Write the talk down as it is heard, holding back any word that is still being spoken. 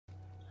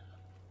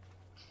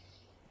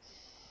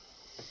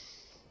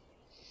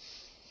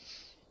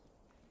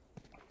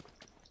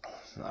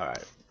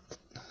Alright.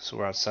 So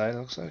we're outside, it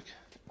looks like.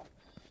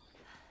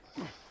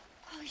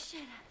 Holy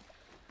shit.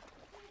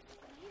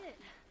 I made it.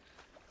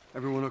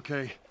 Everyone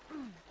okay?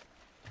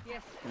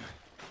 Yes.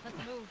 Let's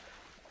move.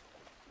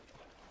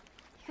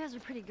 You guys are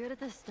pretty good at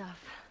this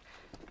stuff.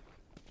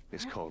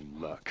 It's called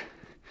luck.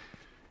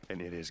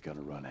 And it is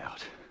gonna run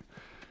out.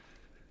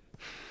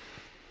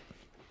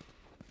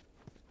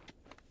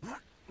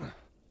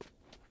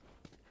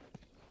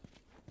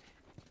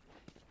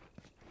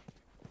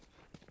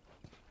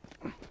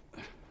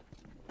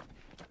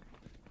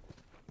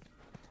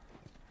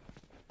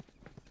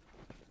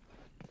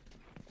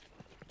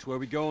 Which way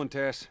we going,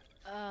 Tess?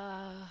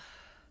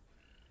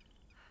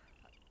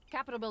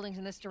 Capitol building's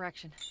in this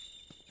direction.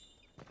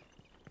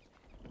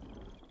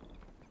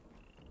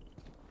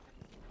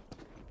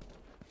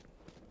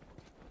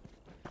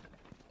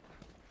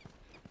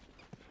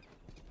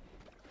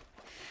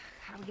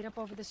 How do we get up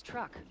over this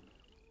truck?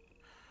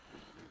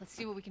 Let's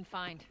see what we can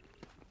find.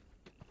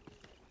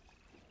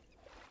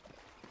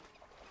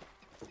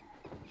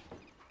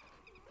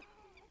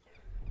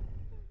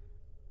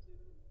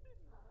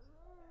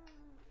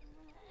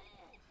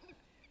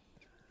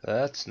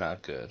 That's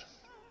not good.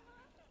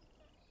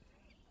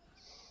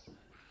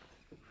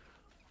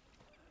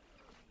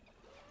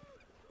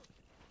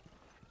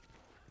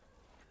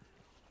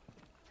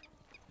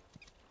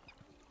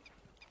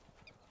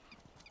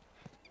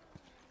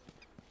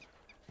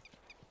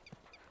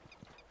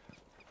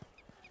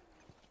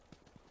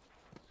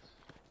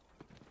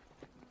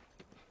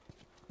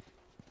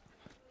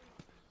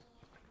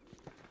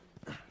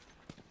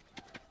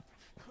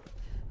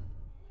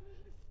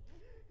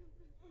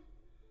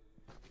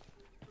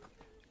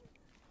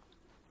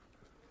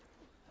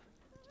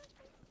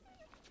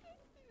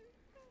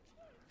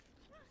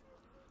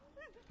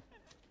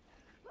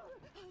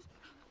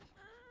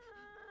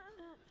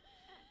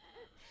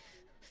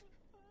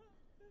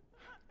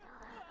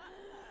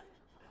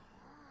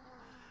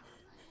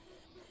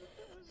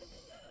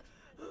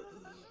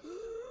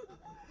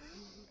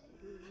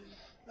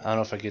 I don't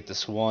know if I get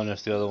this one,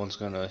 if the other one's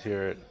gonna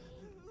hear it.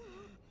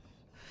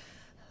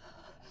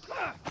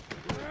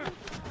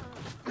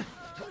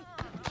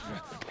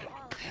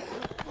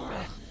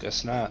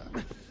 Guess not.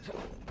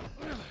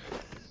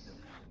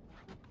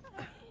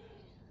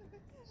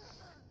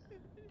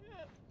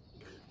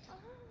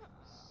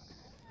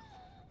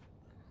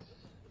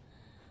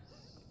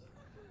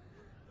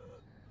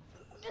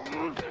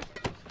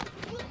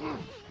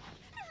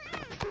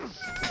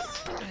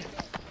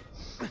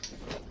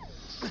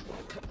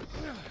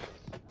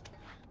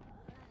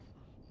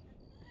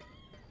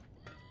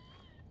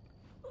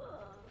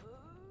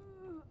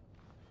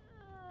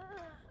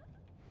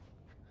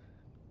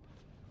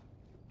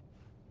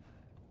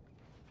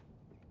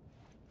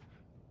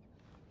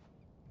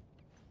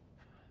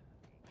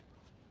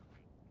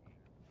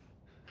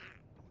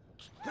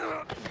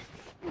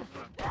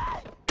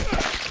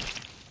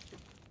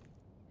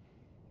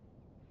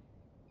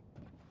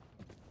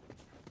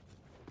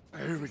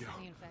 Here we go.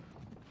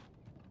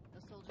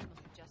 Those soldiers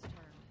must have just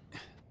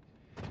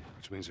turned.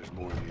 Which means there's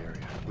more in the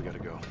area. We gotta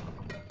go.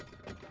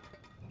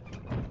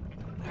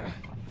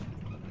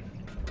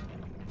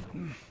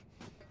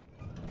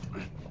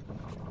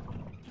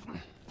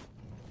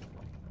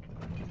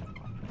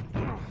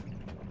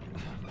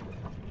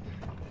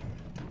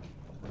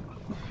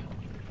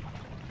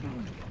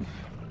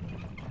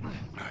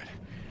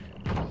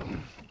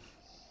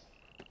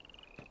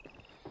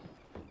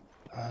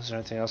 Is there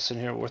anything else in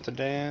here worth a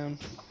damn?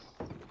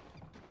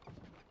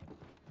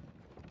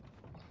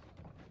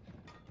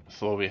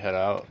 Before we head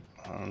out,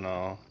 I don't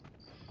know.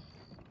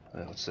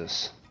 Wait, what's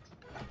this?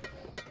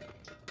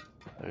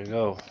 There we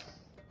go.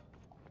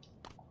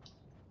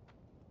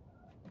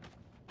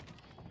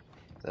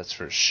 That's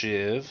for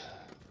Shiv,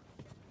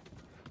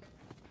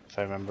 if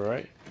I remember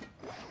right.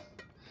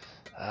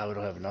 We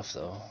don't have enough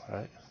though,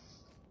 right?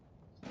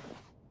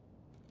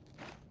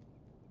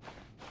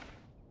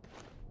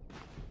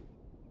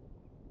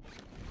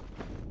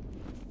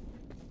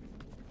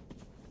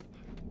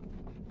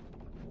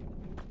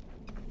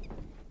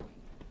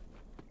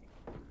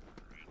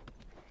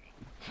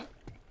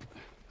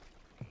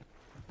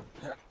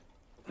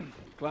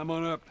 Climb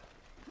on up.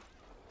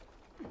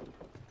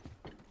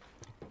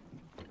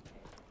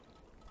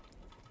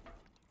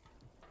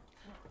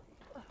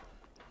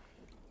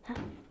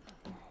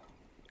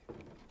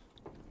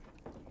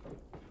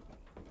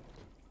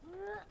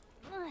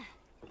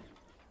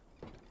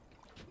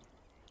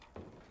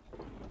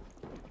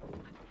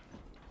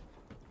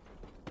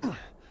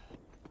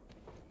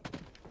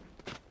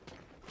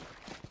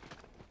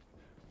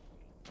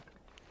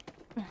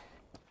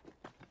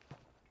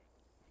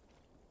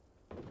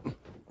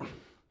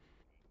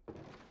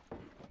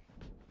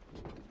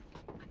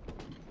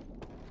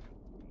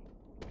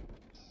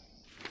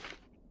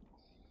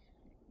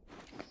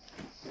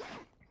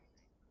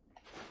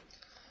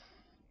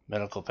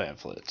 Medical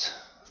pamphlet.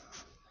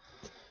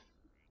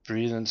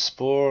 Breathe in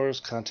spores,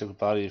 contact with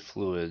body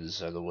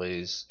fluids are the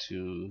ways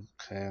to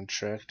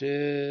contract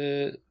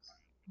it.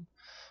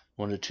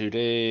 1 to 2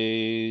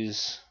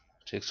 days.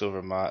 Takes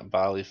over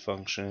bodily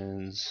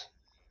functions,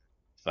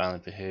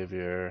 violent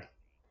behavior,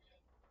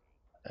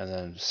 and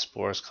then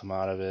spores come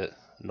out of it.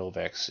 No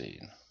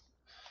vaccine.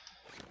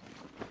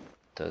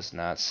 Does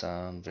not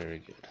sound very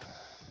good.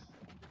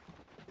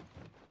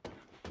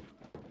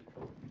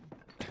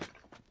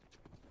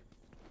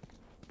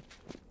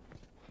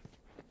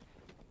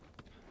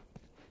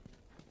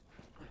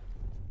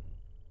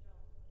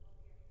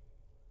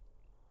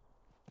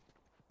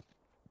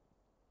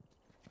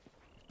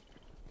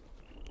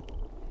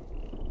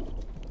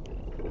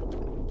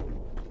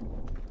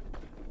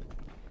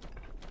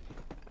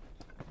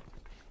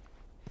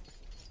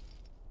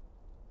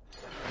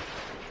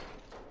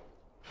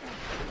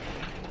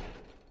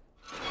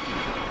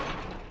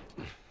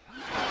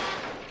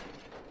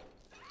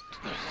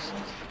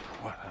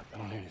 What? I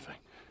don't hear anything.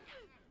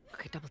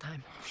 Okay, double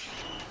time.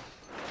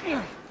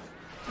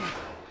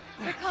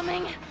 They're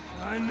coming.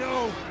 I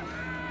know.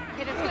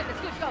 Okay, that's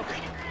good, go.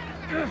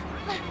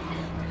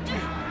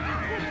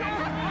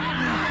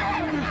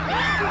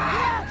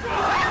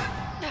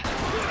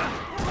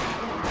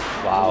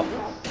 Wow.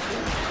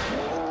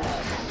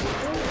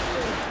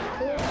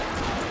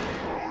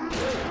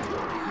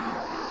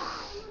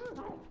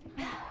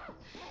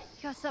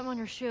 You got something on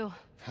your shoe.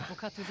 We'll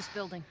cut through this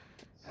building.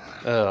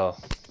 Oh.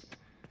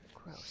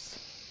 Gross.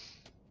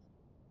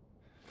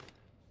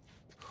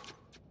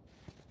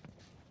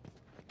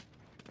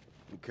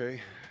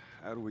 Okay,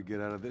 how do we get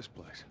out of this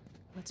place?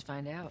 Let's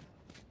find out.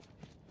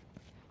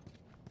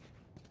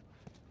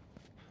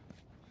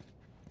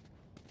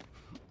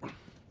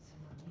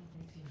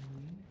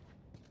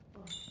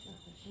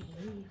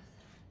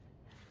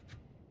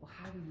 Well,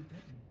 how were you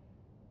bitten?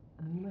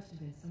 I mean, you must have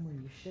been somewhere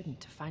you shouldn't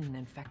to find an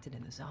infected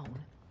in the zone.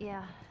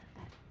 Yeah.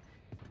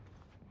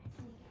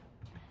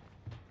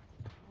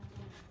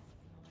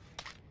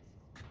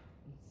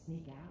 You'd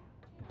sneak out?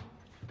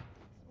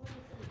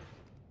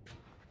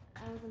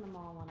 I was in the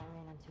mall when I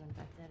ran into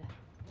infected.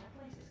 That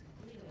place is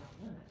completely off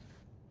limits.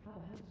 How the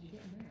hell did you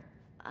get in there?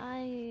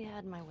 I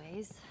had my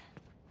ways.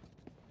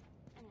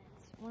 And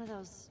it's one of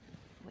those,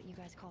 what you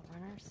guys call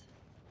runners,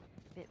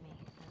 bit me.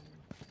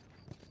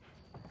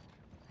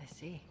 I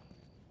see.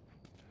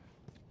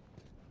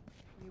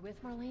 Were you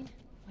with Marlene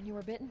when you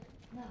were bitten?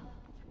 No.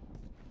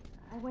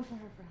 I went to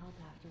her for help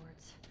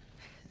afterwards.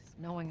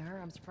 Knowing her,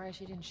 I'm surprised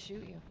she didn't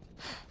shoot you.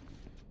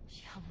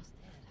 She almost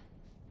did.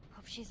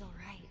 Hope she's all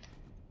right.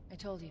 I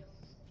told you.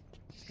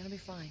 She's gonna be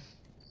fine.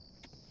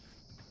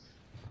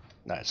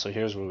 Alright, so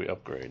here's where we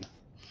upgrade.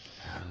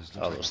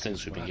 All those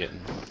things we've been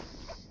getting.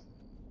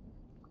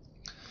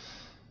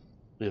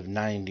 We have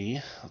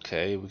 90.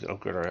 Okay, we can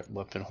upgrade our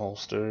weapon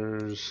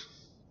holsters.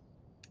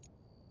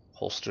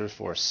 Holster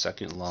for a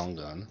second long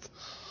gun.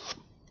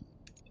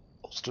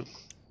 Holster.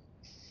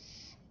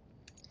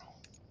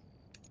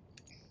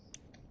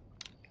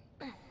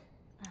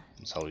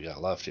 That's all we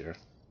got left here.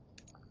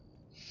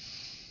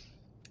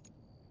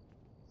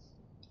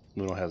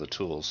 We don't have the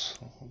tools.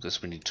 I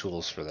guess we need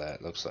tools for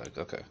that, looks like.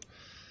 Okay.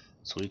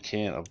 So we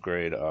can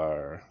upgrade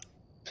our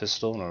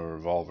pistol and our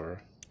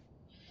revolver.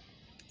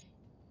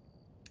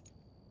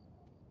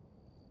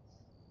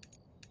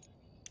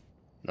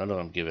 None of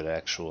them give it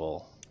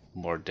actual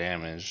more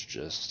damage,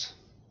 just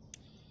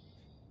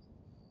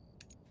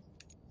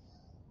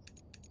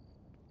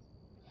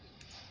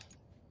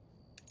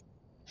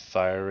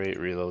fire rate,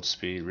 reload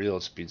speed.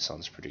 Reload speed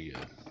sounds pretty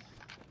good.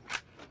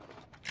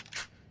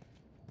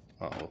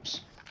 Oh,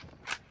 whoops.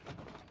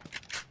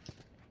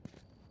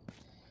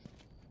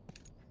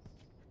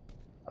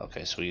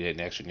 Okay, so we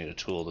actually need a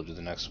tool to do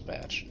the next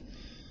batch.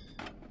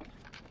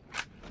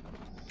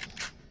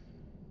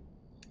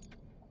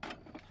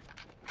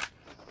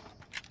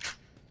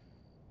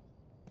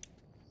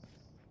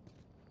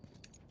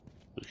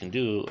 We can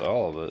do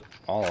all of it,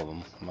 all of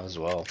them, might as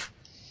well.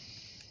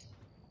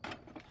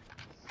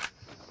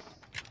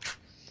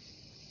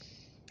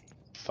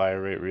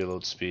 Fire rate,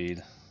 reload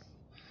speed.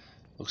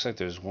 Looks like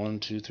there's 1,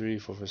 2, 3,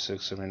 4, 5,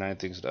 6, 7, 9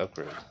 things to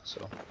upgrade,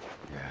 so.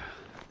 Yeah,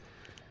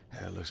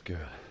 that looks good.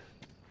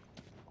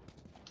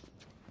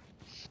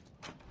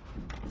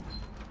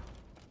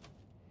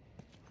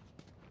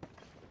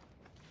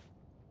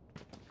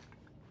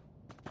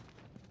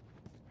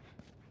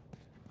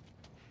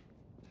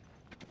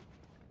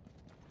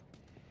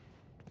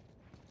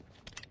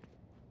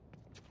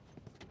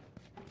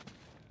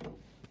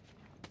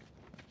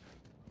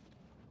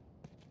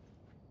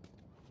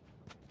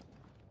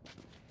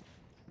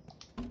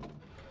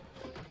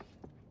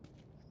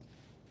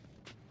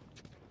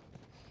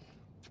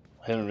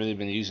 I haven't really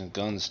been using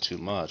guns too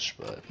much,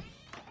 but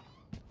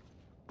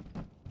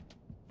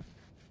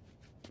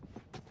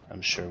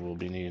I'm sure we'll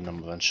be needing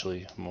them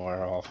eventually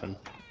more often.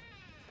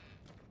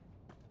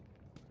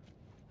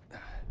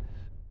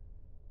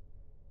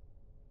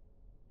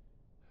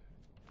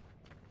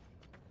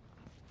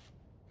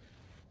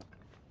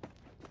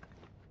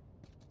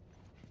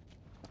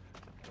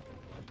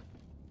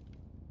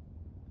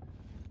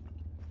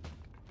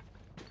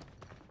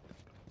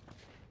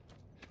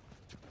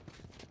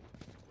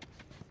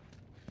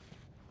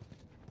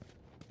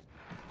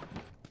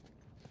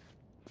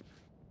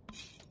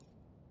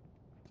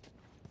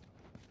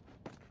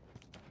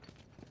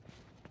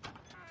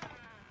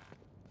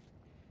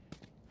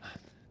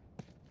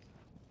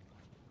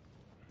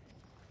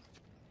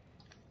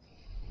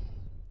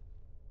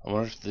 I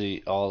wonder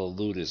if all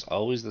the loot is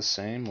always the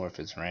same or if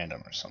it's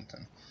random or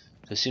something.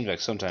 It seems like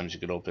sometimes you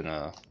could open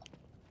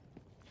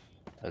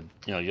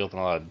you open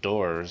a lot of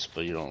doors,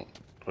 but you don't,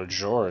 or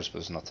drawers, but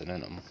there's nothing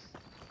in them.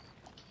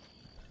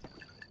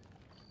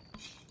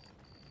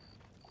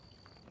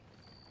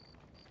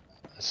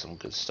 That's some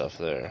good stuff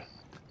there.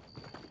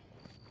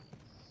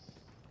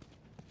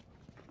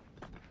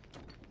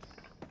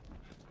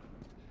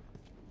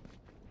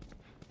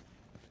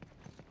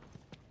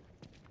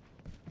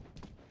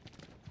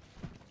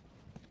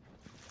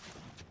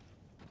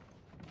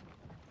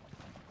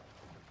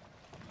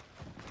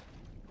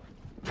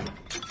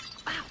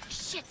 Ow,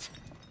 shit!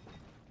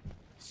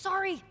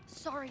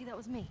 Sorry, that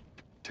was me.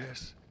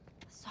 Tess?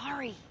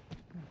 Sorry.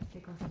 Stay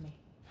close to me.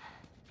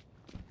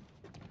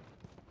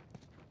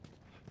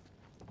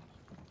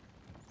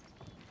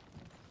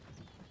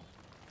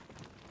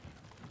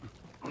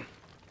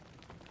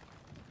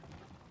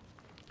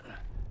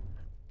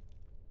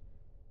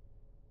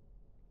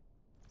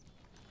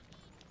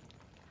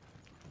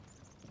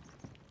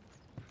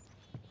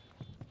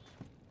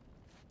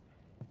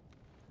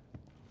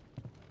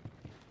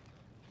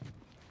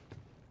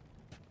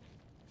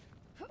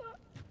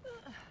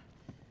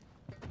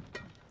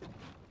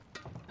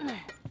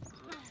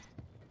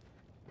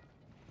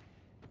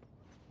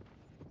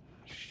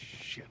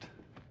 Shit.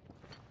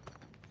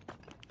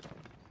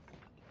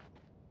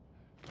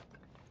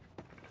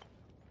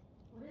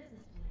 What is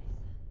this place?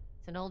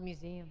 It's an old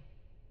museum.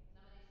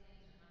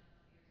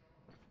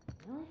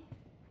 Really?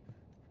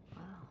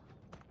 Wow.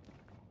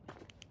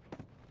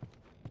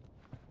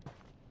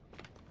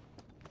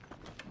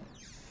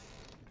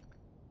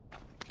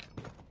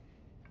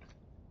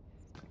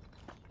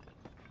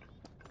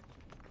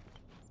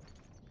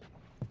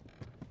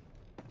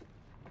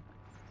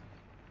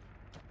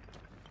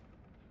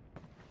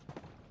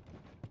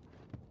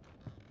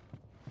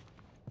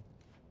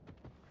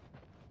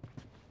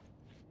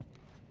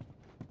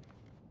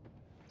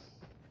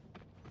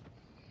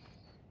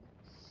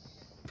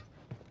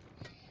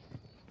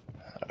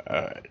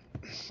 Alright.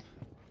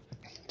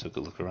 Took a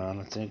look around.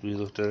 I think we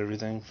looked at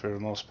everything for the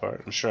most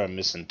part. I'm sure I'm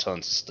missing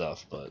tons of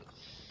stuff, but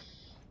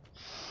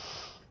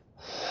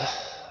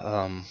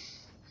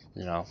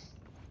you know,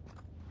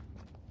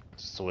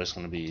 it's always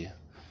going to be.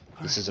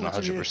 This isn't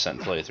 100%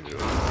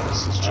 playthrough.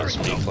 This is just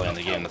me playing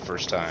the game the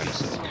first time.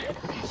 So.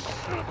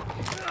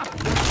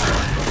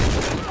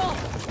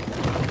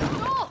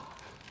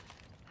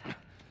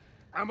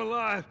 I'm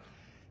alive.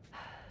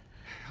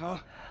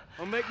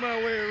 I'll make my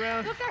way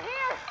around. Look, they're here!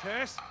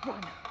 Tess?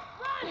 Run!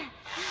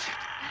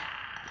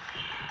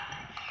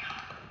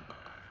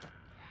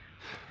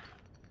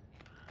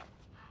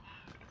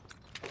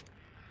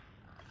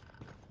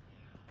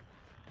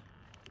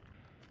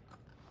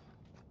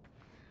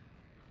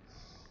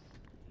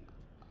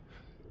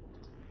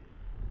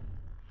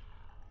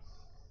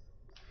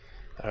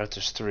 Alright,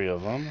 there's 3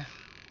 of them.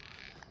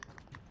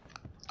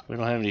 We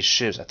don't have any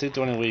shivs. I think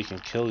the only way you can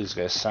kill these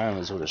guys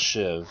silently is with a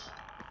shiv.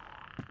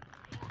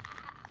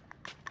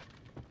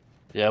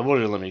 Yeah, it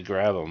wouldn't let me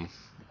grab them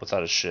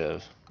without a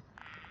shiv.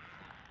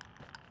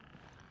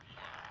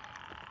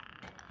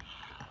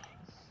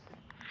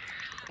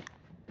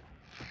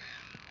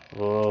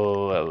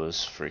 Whoa, that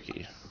was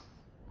freaky.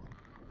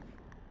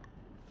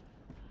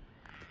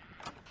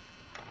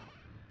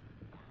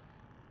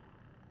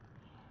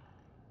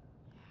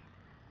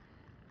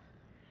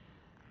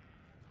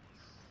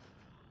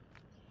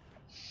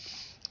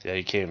 Yeah,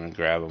 you can't even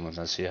grab them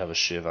unless you have a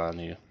shiv on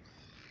you.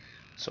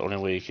 It's the only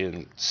way you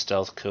can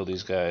stealth kill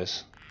these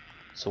guys.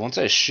 So once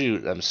I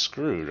shoot, I'm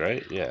screwed,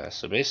 right? Yeah,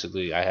 so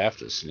basically I have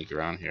to sneak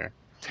around here.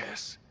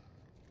 Tess?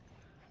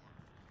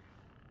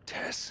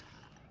 Tess?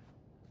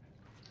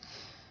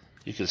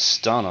 You can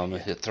stun them, you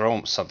could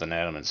throw something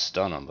at them and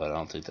stun them, but I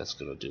don't think that's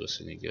going to do us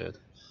any good.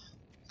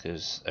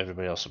 Because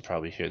everybody else will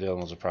probably hear, the other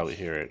ones will probably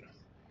hear it.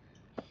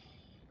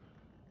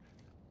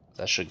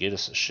 That should get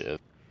us a shiv.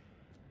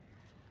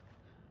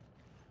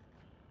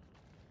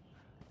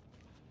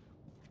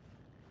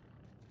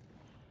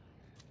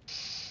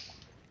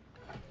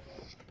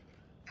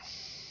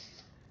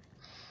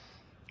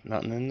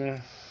 Nothing in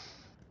there?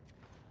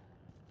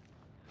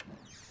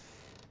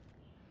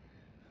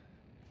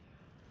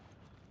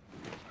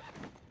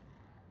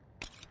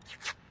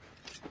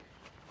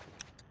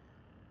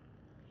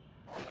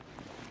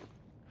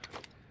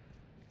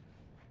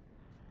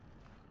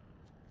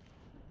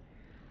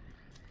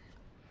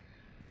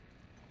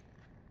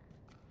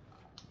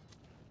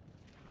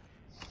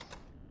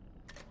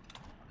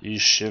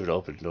 Use shiv to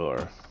open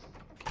door.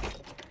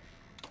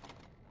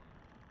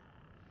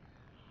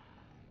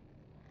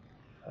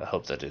 I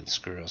hope that didn't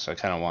screw us. I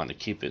kind of wanted to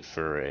keep it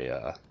for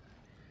a,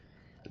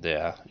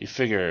 yeah, you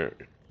figure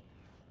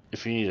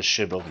if you need a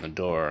shiv to open the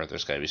door,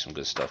 there's got to be some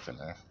good stuff in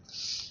there.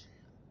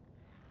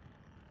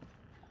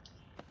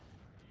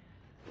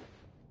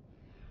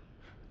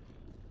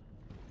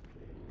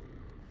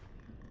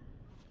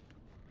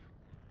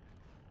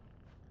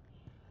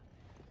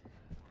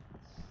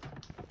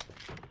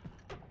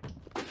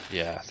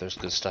 Yeah, there's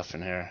good stuff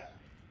in here.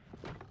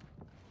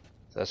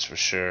 That's for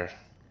sure.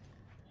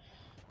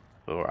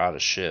 But we're out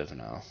of shiv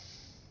now.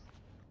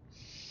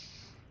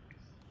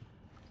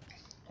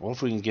 What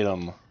if we can get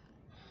them?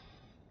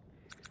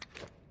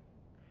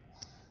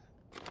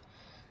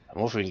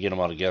 What if we can get them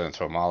all together and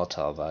throw a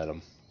Molotov at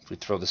them? If we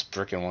throw this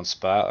brick in one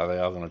spot, are they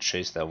all going to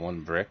chase that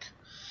one brick?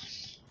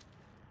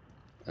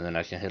 And then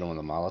I can hit them with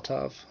a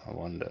Molotov? I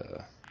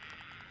wonder.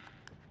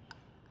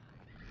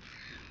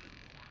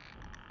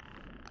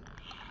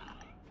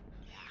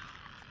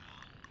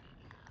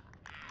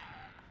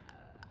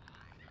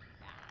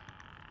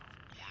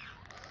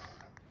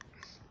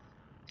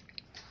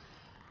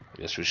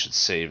 I guess we should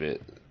save it.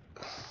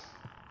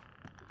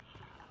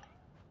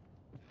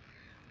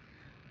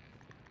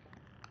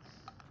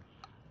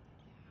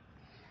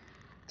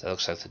 That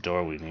looks like the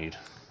door we need.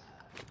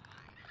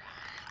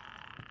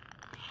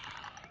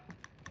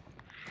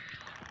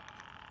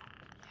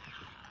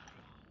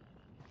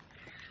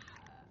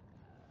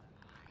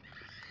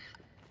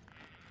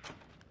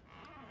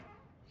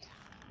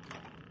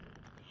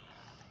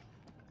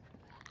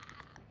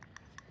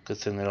 Good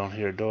thing they don't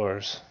hear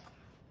doors.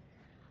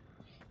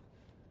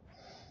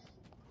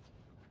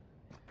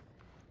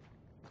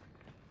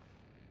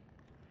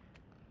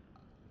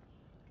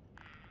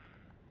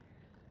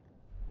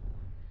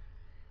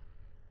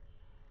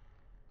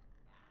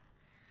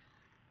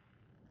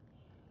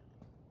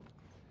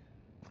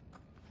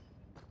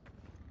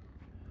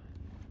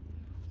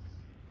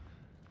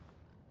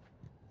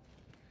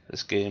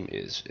 This game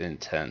is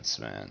intense,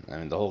 man. I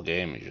mean, the whole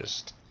game you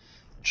just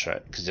try,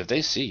 because if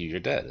they see you,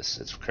 you're dead.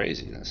 It's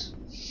craziness.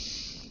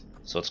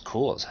 So it's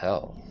cool as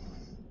hell.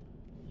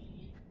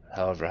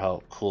 However,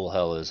 how cool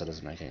hell is, that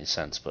doesn't make any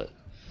sense. But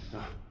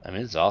I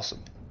mean, it's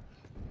awesome.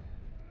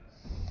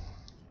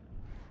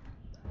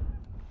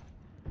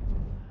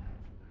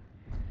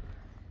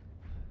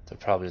 They're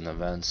probably in the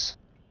vents.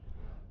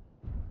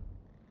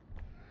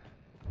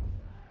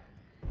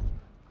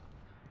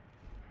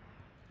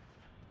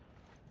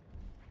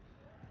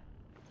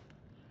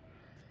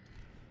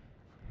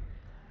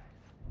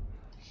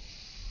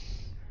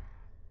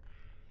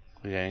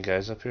 We got any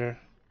guys up here?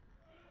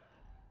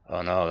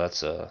 Oh no,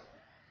 that's a...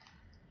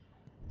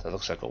 That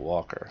looks like a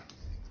walker.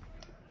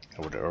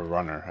 Or a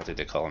runner. I think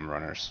they call them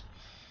runners.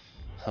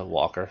 A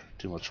walker.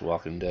 Too much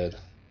Walking Dead.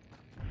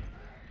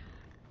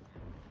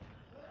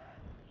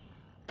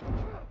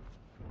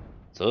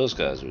 Those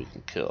guys we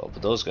can kill,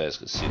 but those guys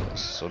can see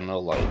us, so no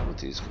light with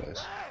these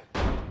guys.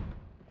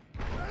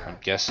 I'm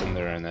guessing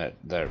they're in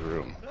that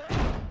room.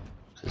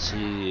 Cause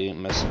he ain't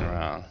messing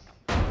around.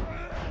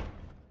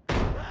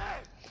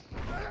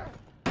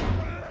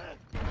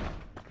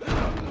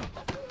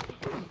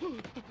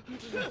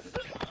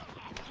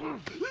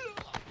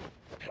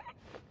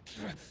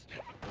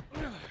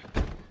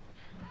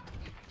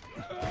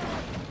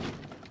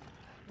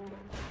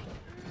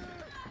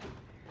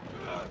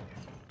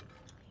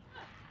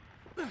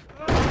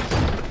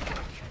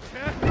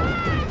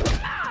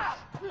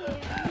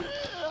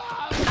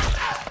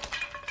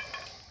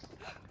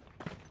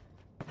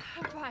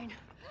 I'm fine.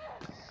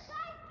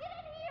 Guys, get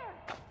in here!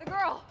 The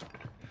girl!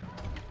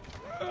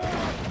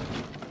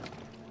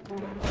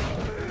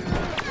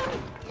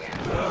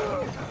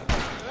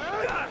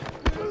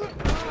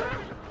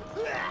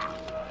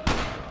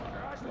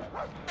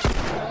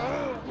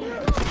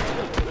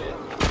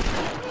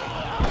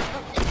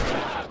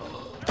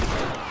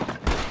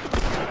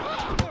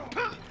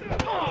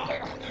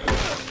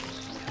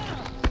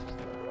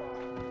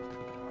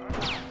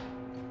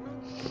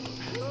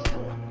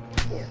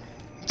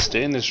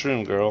 Stay in this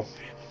room, girl.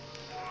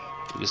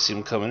 You can see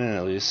him coming in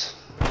at least.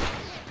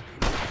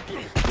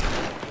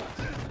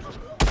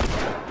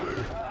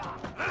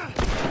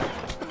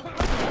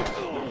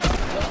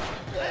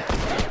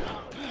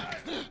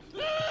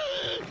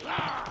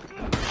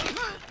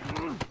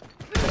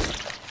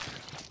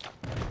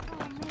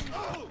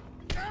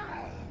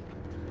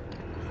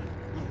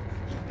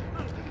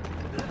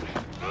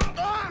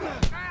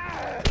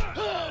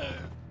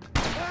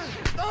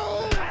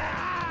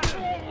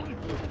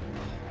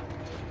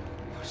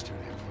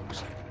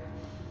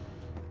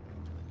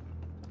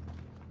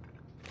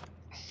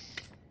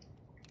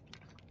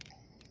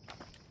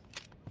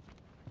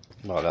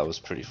 Wow, that was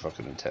pretty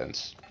fucking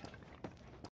intense.